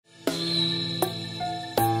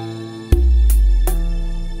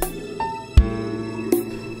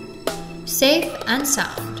Safe and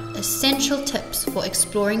sound, essential tips for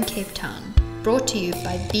exploring Cape Town, brought to you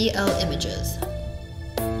by BL Images.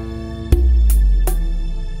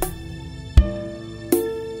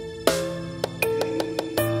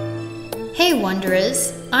 Hey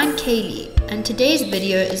Wanderers, I'm Kaylee, and today's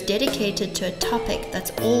video is dedicated to a topic that's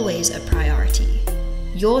always a priority: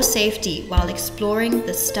 your safety while exploring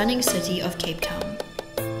the stunning city of Cape Town.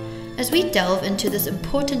 As we delve into this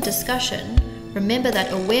important discussion, remember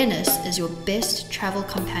that awareness is your best travel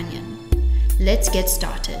companion. Let's get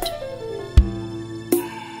started.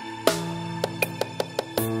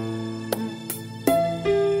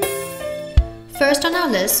 First on our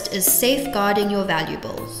list is safeguarding your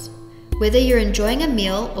valuables. Whether you're enjoying a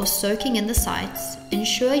meal or soaking in the sights,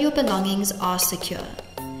 ensure your belongings are secure.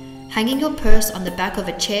 Hanging your purse on the back of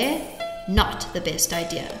a chair? Not the best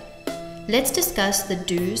idea. Let's discuss the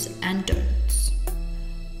do's and don'ts.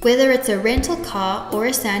 Whether it's a rental car or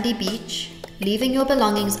a sandy beach, leaving your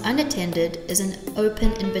belongings unattended is an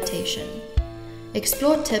open invitation.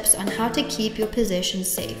 Explore tips on how to keep your possessions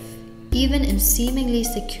safe, even in seemingly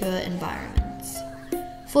secure environments.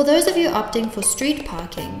 For those of you opting for street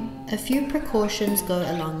parking, a few precautions go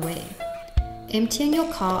a long way. Emptying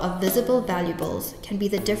your car of visible valuables can be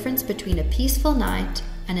the difference between a peaceful night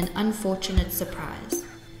and an unfortunate surprise.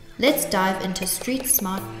 Let's dive into street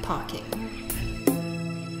smart parking.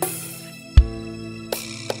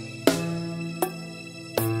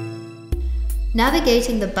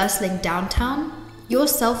 Navigating the bustling downtown, your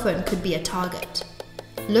cell phone could be a target.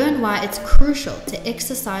 Learn why it's crucial to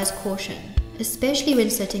exercise caution, especially when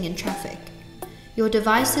sitting in traffic. Your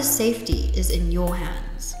device's safety is in your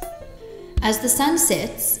hands. As the sun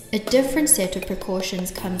sets, a different set of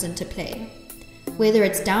precautions comes into play. Whether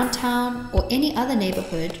it's downtown or any other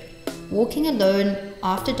neighborhood, walking alone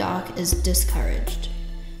after dark is discouraged.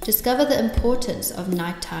 Discover the importance of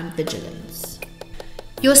nighttime vigilance.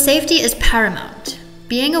 Your safety is paramount.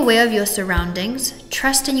 Being aware of your surroundings,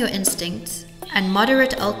 trust in your instincts, and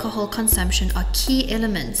moderate alcohol consumption are key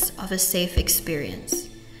elements of a safe experience.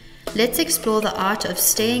 Let's explore the art of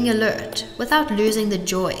staying alert without losing the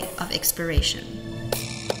joy of exploration.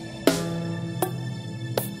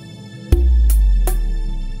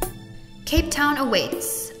 Cape Town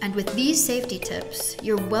awaits, and with these safety tips,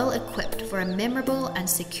 you're well equipped for a memorable and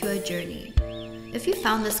secure journey. If you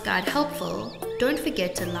found this guide helpful, don't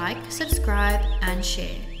forget to like, subscribe, and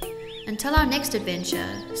share. Until our next adventure,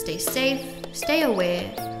 stay safe, stay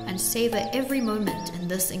aware, and savor every moment in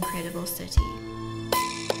this incredible city.